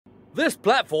This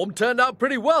platform turned out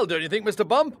pretty well, don't you think, Mr.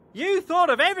 Bump? You thought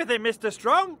of everything, Mr.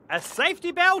 Strong. A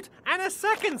safety belt and a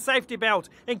second safety belt,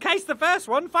 in case the first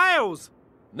one fails.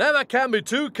 Never can be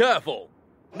too careful.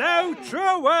 No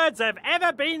truer words have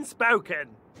ever been spoken.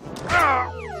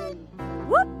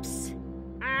 Whoops.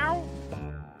 Ow.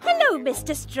 Hello,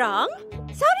 Mr. Strong.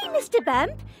 Sorry, Mr.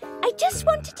 Bump. I just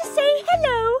wanted to say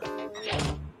hello.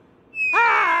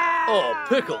 Ah! Oh,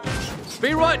 pickles.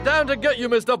 Be right down to get you,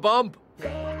 Mr. Bump.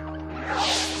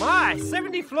 My,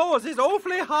 70 floors is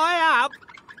awfully high up.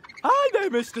 Hi there,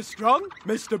 Mr. Strong,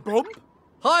 Mr. Bump.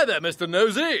 Hi there, Mr.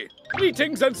 Nosey.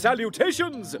 Greetings and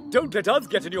salutations. Don't let us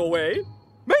get in your way.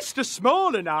 Mr.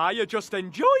 Small and I are just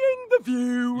enjoying the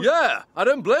view. Yeah, I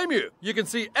don't blame you. You can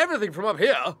see everything from up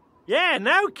here. Yeah,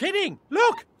 no kidding.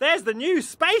 Look, there's the new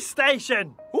space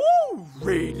station. Ooh,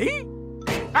 really?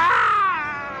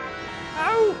 Ah!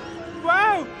 Oh,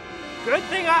 whoa. Good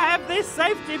thing I have this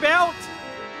safety belt.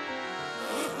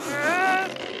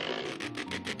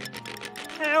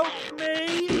 Help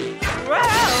me.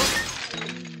 Whoa!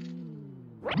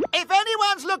 If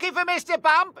anyone's looking for Mr.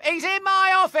 Bump, he's in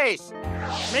my office.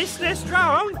 Mr.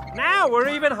 Strong, now we're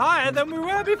even higher than we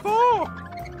were before.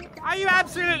 Are you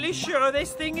absolutely sure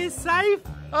this thing is safe?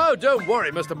 Oh, don't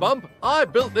worry, Mr. Bump. I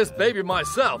built this baby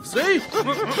myself, see? No,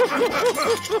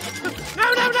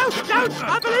 don't!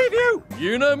 I believe you!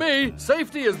 You know me.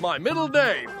 Safety is my middle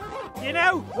name. You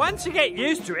know, once you get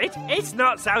used to it, it's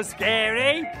not so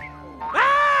scary.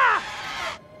 Ah!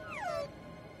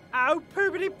 Oh,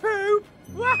 poopity poop!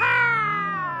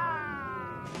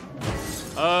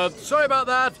 Sorry about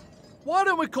that. Why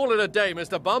don't we call it a day,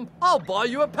 Mr. Bump? I'll buy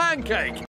you a pancake.